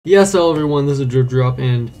Yes, hello everyone, this is Drip Drop,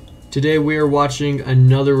 and today we are watching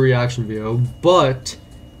another reaction video, but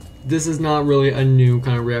this is not really a new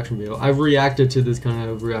kind of reaction video. I've reacted to this kind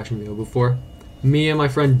of reaction video before. Me and my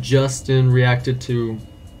friend Justin reacted to,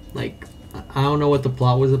 like, I don't know what the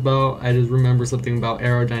plot was about. I just remember something about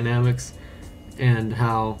aerodynamics and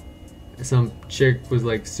how some chick was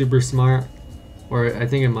like super smart, or I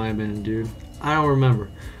think it might have been a dude. I don't remember,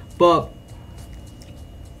 but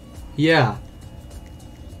yeah.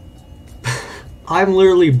 I'm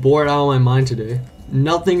literally bored out of my mind today.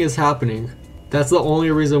 Nothing is happening. That's the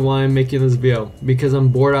only reason why I'm making this video, because I'm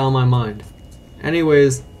bored out of my mind.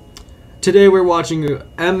 Anyways, today we're watching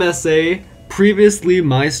MSA, previously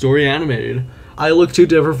My Story Animated. I look too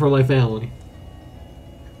different from my family.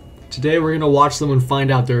 Today we're gonna watch someone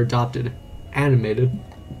find out they're adopted. Animated.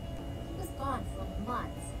 He was gone for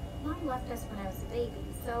months. Mom left us when I was a baby,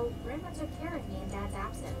 so Grandma took care of me in Dad's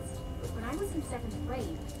absence. When I was in 7th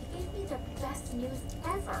grade, he gave me the best news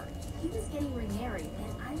ever. He was getting remarried,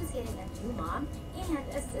 and I was getting a new mom and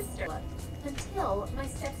a sister. Until my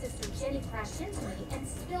stepsister Jenny crashed into me and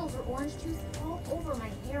spilled her orange juice all over my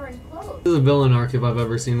hair and clothes. This is a villain arc if I've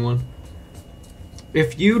ever seen one.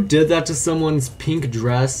 If you did that to someone's pink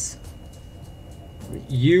dress,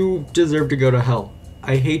 you deserve to go to hell.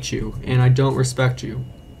 I hate you and I don't respect you.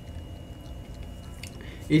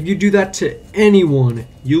 If you do that to anyone,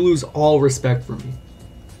 you lose all respect for me.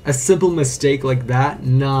 A simple mistake like that?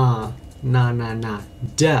 Nah.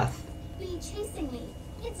 Death. Be chasing me.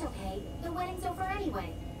 It's okay. The wedding's over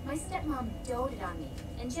anyway. My stepmom doted on me.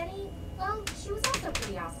 And Jenny, well, she was also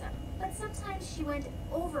pretty awesome. But sometimes she went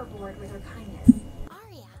overboard with her kindness.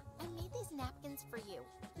 Aria, I made these napkins for you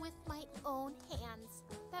with my own hands.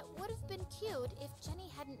 That would have been cute if Jenny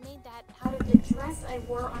hadn't made that Out of the dress I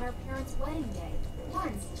wore on our parents' wedding day.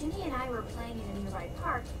 Once, Jenny and I were playing in a nearby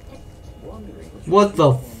park, and What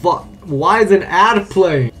the fuck? Why is an ad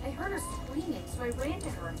playing? I heard her screaming, so I ran to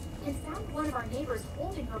her and found one of our neighbors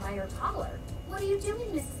holding her by her collar. What are you doing,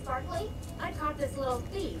 Mrs. Sparkley? I caught this little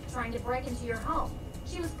thief trying to break into your home.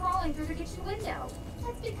 She was crawling through the kitchen window.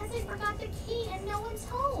 That's because I forgot the key and no one's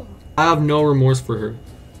home. I have no remorse for her.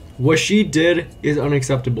 What she did is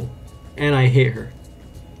unacceptable, and I hate her.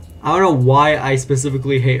 I don't know why I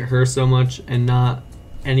specifically hate her so much and not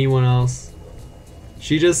anyone else.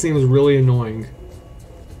 She just seems really annoying.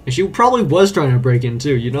 And she probably was trying to break in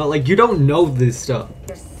too, you know? Like, you don't know this stuff.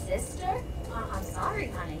 Your sister? I'm sorry,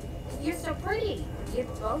 honey. You're so pretty. You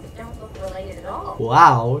both don't look related at all.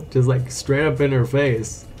 Wow, just like straight up in her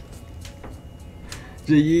face.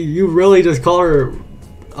 You really just call her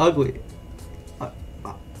ugly.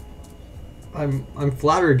 I'm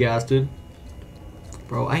flabbergasted.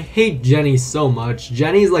 Bro, I hate Jenny so much.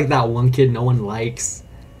 Jenny's like that one kid no one likes.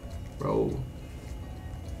 Bro.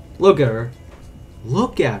 Look at her.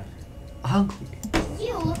 Look at her. Ugly.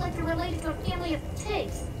 You look like you're related to a family of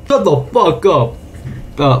pigs. Shut the fuck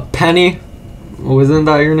up. Penny? Wasn't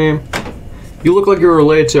that your name? You look like you're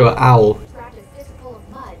related to an owl. Grabbed a fistful of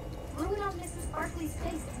mud, threw it on Mrs. Sparkley's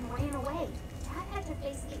face, and ran away. Dad had to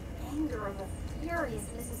face the anger of a furious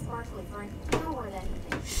Mrs. Sparkley for an hour that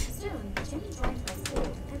evening. Soon, Jenny joined my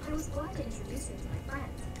school, and I was glad to introduce her to my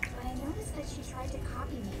friends. But I noticed that she tried to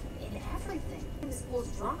copy me in everything. In the school's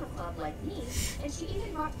drama club like me, and she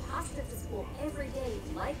even brought pasta to school every day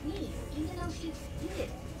like me, even though she hated it.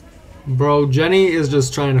 Bro, Jenny is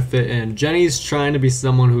just trying to fit in. Jenny's trying to be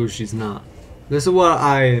someone who she's not. This is what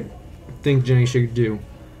I think Jenny should do.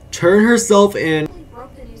 Turn herself in. We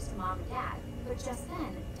broke the news to Mom and Dad, but just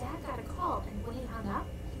then, Dad got a call, and when he hung up,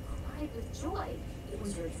 he cried with joy. It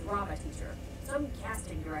was your drama teacher. Some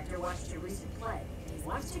casting director watched your recent play, and he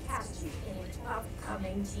wants to cast you in an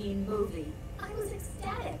upcoming teen movie. I was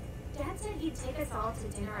ecstatic. Dad said he'd take us all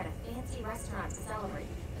to dinner at a fancy restaurant to celebrate,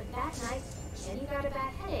 but that night, Jenny got a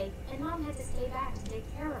bad headache, and Mom had to stay back to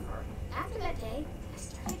take care of her. After that day, I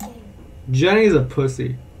started getting Jenny's a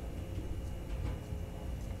pussy.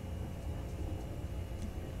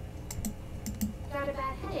 got a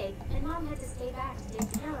bad headache, and Mom had to stay back to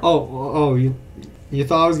take care of her. Oh, you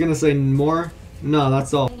thought I was gonna say more? No,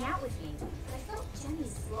 that's all. Hang out with me, but I felt Jenny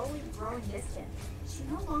slowly growing distant. She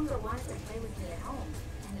no longer wanted to play with me at home,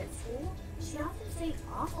 and at school, she often said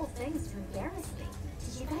awful things to embarrass me.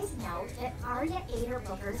 Did you guys know that Aria ate her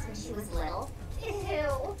boogers when she was little?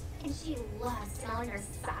 Ew! And she loves smelling her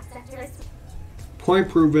socks after a Point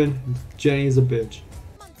proven, Jenny is a bitch.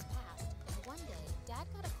 months passed, and one day, Dad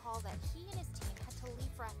got a call that he and his team had to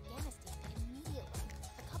leave for Afghanistan immediately.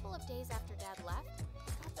 A couple of days after Dad left,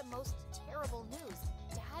 he got the most terrible news.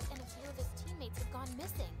 Dad and a few of his teammates had gone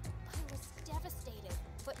missing. I was devastated,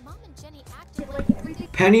 but Mom and Jenny acted like everything.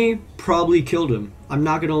 Penny probably killed him. I'm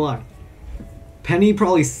not gonna lie. Penny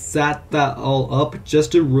probably sat that all up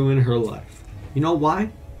just to ruin her life. You know why?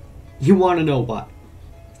 You want to know why?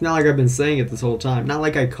 It's not like I've been saying it this whole time. Not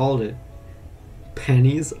like I called it.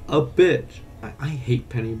 Penny's a bitch. I hate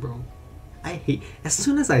Penny, bro. I hate. As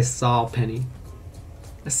soon as I saw Penny,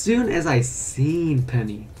 as soon as I seen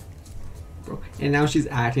Penny, bro, and now she's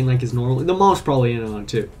acting like it's normal. The mom's probably in on it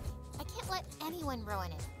too. I can't let anyone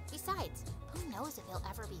ruin it. Besides, who knows if he'll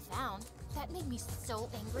ever be found? That made me so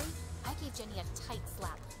angry. I gave Jenny a tight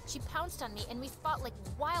slap. She pounced on me and we fought like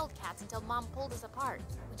wildcats until Mom pulled us apart.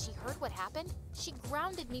 When she heard what happened, she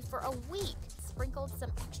grounded me for a week, sprinkled some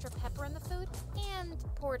extra pepper in the food, and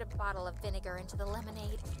poured a bottle of vinegar into the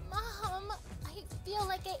lemonade. Mom, I feel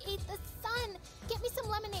like I ate the sun. Get me some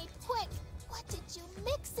lemonade, quick. What did you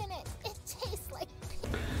mix in it? It tastes like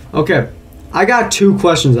pee. Okay, I got 2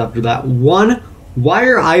 questions after that. 1, why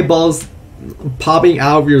are eyeballs popping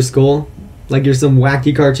out of your skull? Like you're some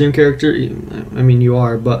wacky cartoon character? I mean, you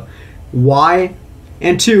are, but why?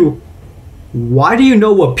 And 2, why do you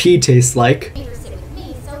know what pee tastes like? Made her sit with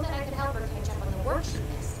me so that I could help her catch up on the work she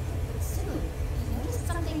missed. But soon, I noticed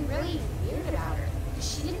something really weird about her.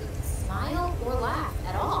 She didn't smile or laugh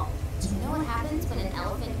at all. Do you know what happens when an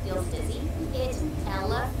elephant feels dizzy? It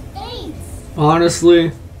elevates.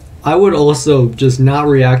 Honestly, I would also just not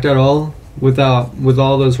react at all with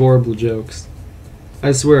all those horrible jokes.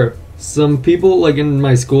 I swear, some people like in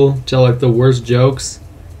my school tell like the worst jokes,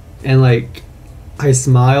 and like I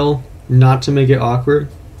smile not to make it awkward,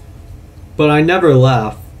 but I never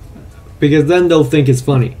laugh because then they'll think it's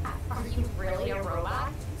funny. Are you really a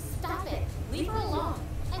robot? Stop it. Leave her alone.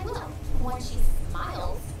 I will. When she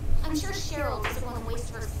smiles, I'm sure Cheryl doesn't want to waste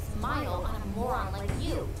her smile on a moron like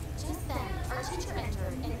you. Just then, our teacher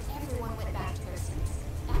entered and everyone went back to their seats.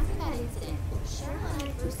 After that incident, Cheryl and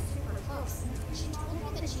I grew super close. She told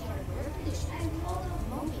me that she had a rare condition called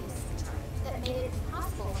Mobius syndrome that made it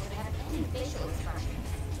impossible for her to have any facial expressions.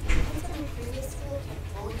 Because of my previous school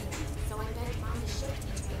kept bullying me, so I begged Mom to shift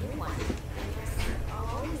me to a new one. I guess I'll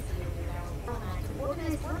always be a weirdo. And I could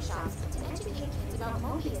organize workshops to educate kids about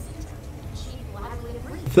Mobius syndrome, and she gladly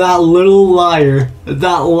agreed. That little liar.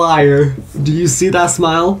 That liar. Do you see that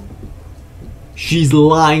smile? She's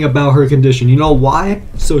lying about her condition. You know why?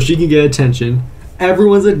 So she can get attention.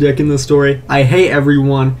 Everyone's a dick in this story. I hate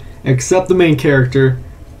everyone except the main character.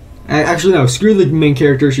 Actually, no, screw the main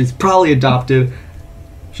character. She's probably adopted.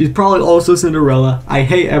 She's probably also Cinderella. I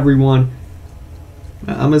hate everyone.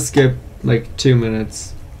 I'm gonna skip like 2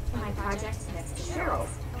 minutes. My project next to Cheryl's.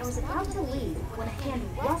 I was about to leave when a hand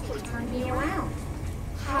roughly turned me around.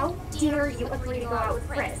 How dare you agree to go out with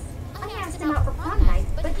Chris? I asked him out for prom night,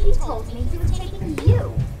 but he told me he was taking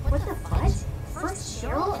you. What the fudge? First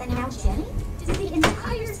Cheryl and now Jenny? Does the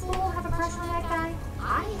entire school have a crush on that guy?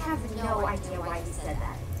 I have no idea why he said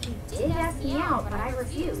that. He did ask me out, but I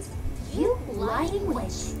refused. You lying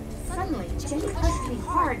witch. Suddenly, Jenny pushed me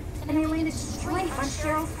hard, and I landed straight on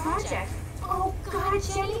Cheryl's project. Oh God,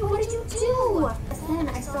 Jenny, what did you do? Then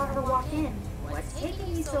I saw her walk in. What's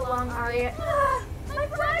taking you so long, Aria? My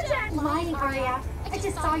project! Lying, Aria. I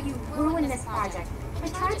just saw you ruin this project. I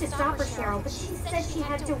tried to stop her, Cheryl, but she said she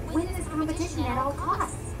had to win this competition at all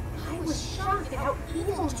costs. I was shocked at how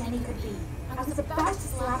evil Jenny could be. I was about to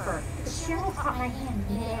slap her, but Cheryl caught my hand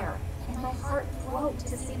midair, and my heart broke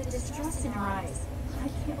to see the distrust in her eyes. I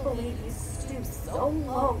can't believe you stooped so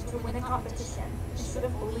low to win a competition. I should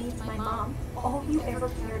have believed my mom. All you ever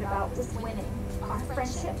cared about was winning. Our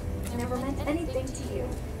friendship never meant anything to you.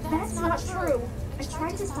 That's not true. I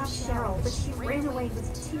tried to stop Cheryl, but she ran away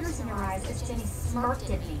with tears in her eyes as Jenny smirked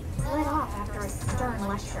at me, fled off after a stern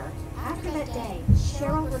lecture. After that day,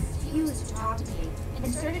 Cheryl refused to talk to me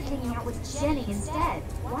and started hanging out with Jenny instead.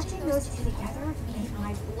 Watching those two together made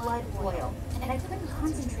my blood boil, and I couldn't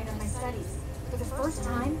concentrate on my studies. For the first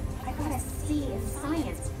time, I got a C in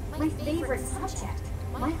science, my favorite subject.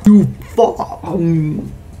 I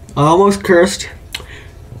almost cursed.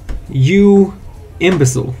 You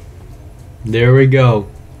imbecile. There we go.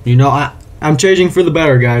 You know, I'm changing for the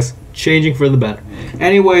better, guys. Changing for the better.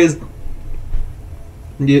 Anyways,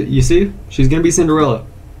 you see? She's gonna be Cinderella.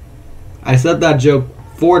 I said that joke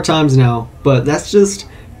 4 times now, but that's just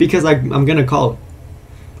because I'm gonna call it.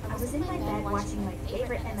 I was in my bed watching my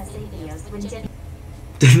favorite MSA videos when Jenny...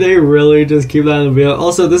 Did they really just keep that in the video?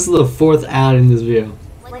 Also, this is the 4th ad in this video.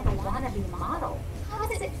 like a wannabe model. How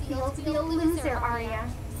does it feel to be a loser, Aria?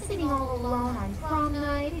 Sitting all alone on prom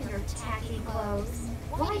night in your tacky clothes.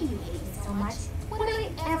 Why do you hate me so much? What have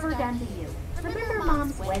I ever done to you? Remember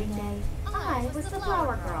Mom's wedding day? I was the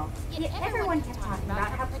flower girl, yet everyone kept talking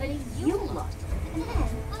about how pretty you looked. And then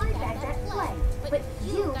I bagged that play. But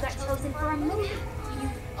you got chosen for a movie. You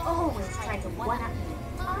always tried to one-up me.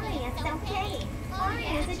 Aria's so pretty.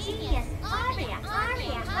 Aria's a genius. Aria.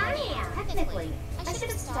 Technically, I should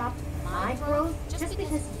have stopped my growth just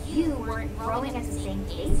because you weren't growing at the same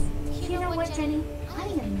pace. You know what, Jenny? I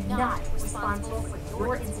am not responsible for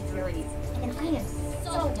your insecurities, and I am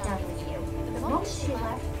so done with you. The moment she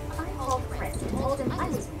left, I called Chris and told him I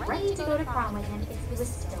was ready to go to prom with him if he was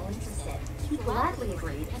still interested. He gladly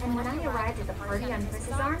agreed, and when I arrived at the party on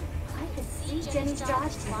Chris's arm, I could see Jenny's jaw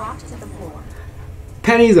drop to the floor.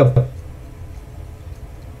 Penny's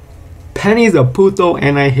a puto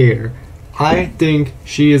and I hate her. I think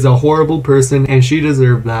she is a horrible person and she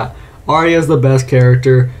deserved that. Aria's the best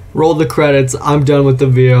character. Roll the credits. I'm done with the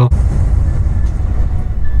VO.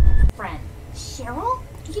 Friend, Cheryl?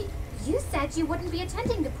 You said you wouldn't be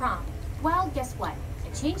attending the prom. Well, guess what? I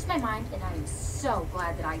changed my mind and I am so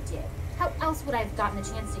glad that I did. How else would I have gotten a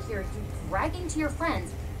chance to hear you bragging to your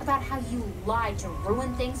friends about how you lied to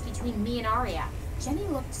ruin things between me and Aria? Jenny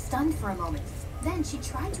looked stunned for a moment. Then she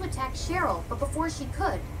tried to attack Cheryl, but before she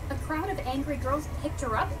could, a crowd of angry girls picked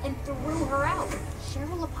her up and threw her out.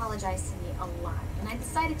 Cheryl apologized to me a lot, and I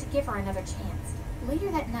decided to give her another chance. Later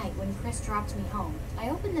that night, when Chris dropped me home, I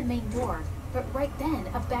opened the main door, but right then,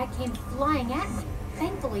 a bag came flying at me.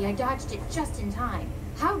 Thankfully, I dodged it just in time.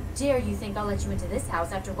 How dare you think I'll let you into this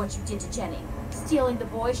house after what you did to Jenny? Stealing the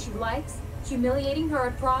boy she likes? Humiliating her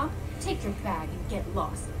at prom? Take your bag and get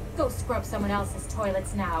lost. Go scrub someone else's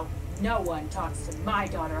toilets now. No one talks to my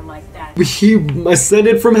daughter like that. He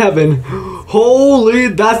ascended from heaven. Holy,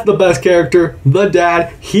 that's the best character. The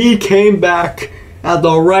dad. He came back at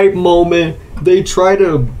the right moment. They try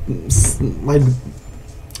to like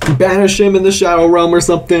banish him in the shadow realm or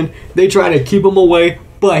something. They try to keep him away,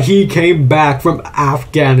 but he came back from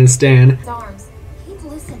Afghanistan. His arms. He'd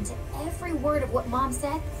listened to every word of what Mom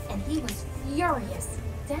said, and he was furious.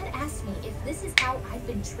 Dad asked me if this is how I'd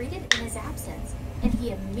been treated in his absence, and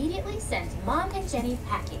he immediately sent Mom and Jenny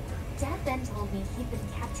packing. Dad then told me he'd been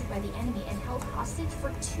captured by the enemy and held hostage for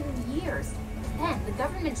 2 years. Then the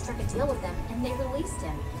government struck a deal with them and they released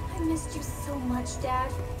him. I missed you so much,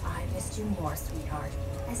 Dad. I missed you more, sweetheart.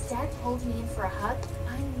 As Dad pulled me in for a hug,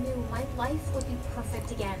 I knew my life would be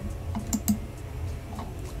perfect again.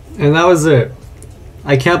 And that was it.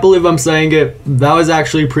 I can't believe I'm saying it. That was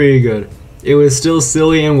actually pretty good. It was still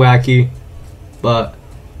silly and wacky, but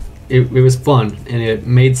it was fun and it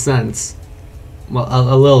made sense. Well,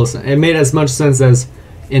 a little sense. It made as much sense as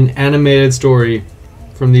an animated story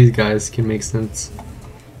from these guys can make sense.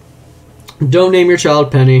 Don't name your child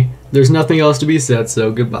Penny. There's nothing else to be said,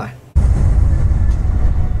 so goodbye.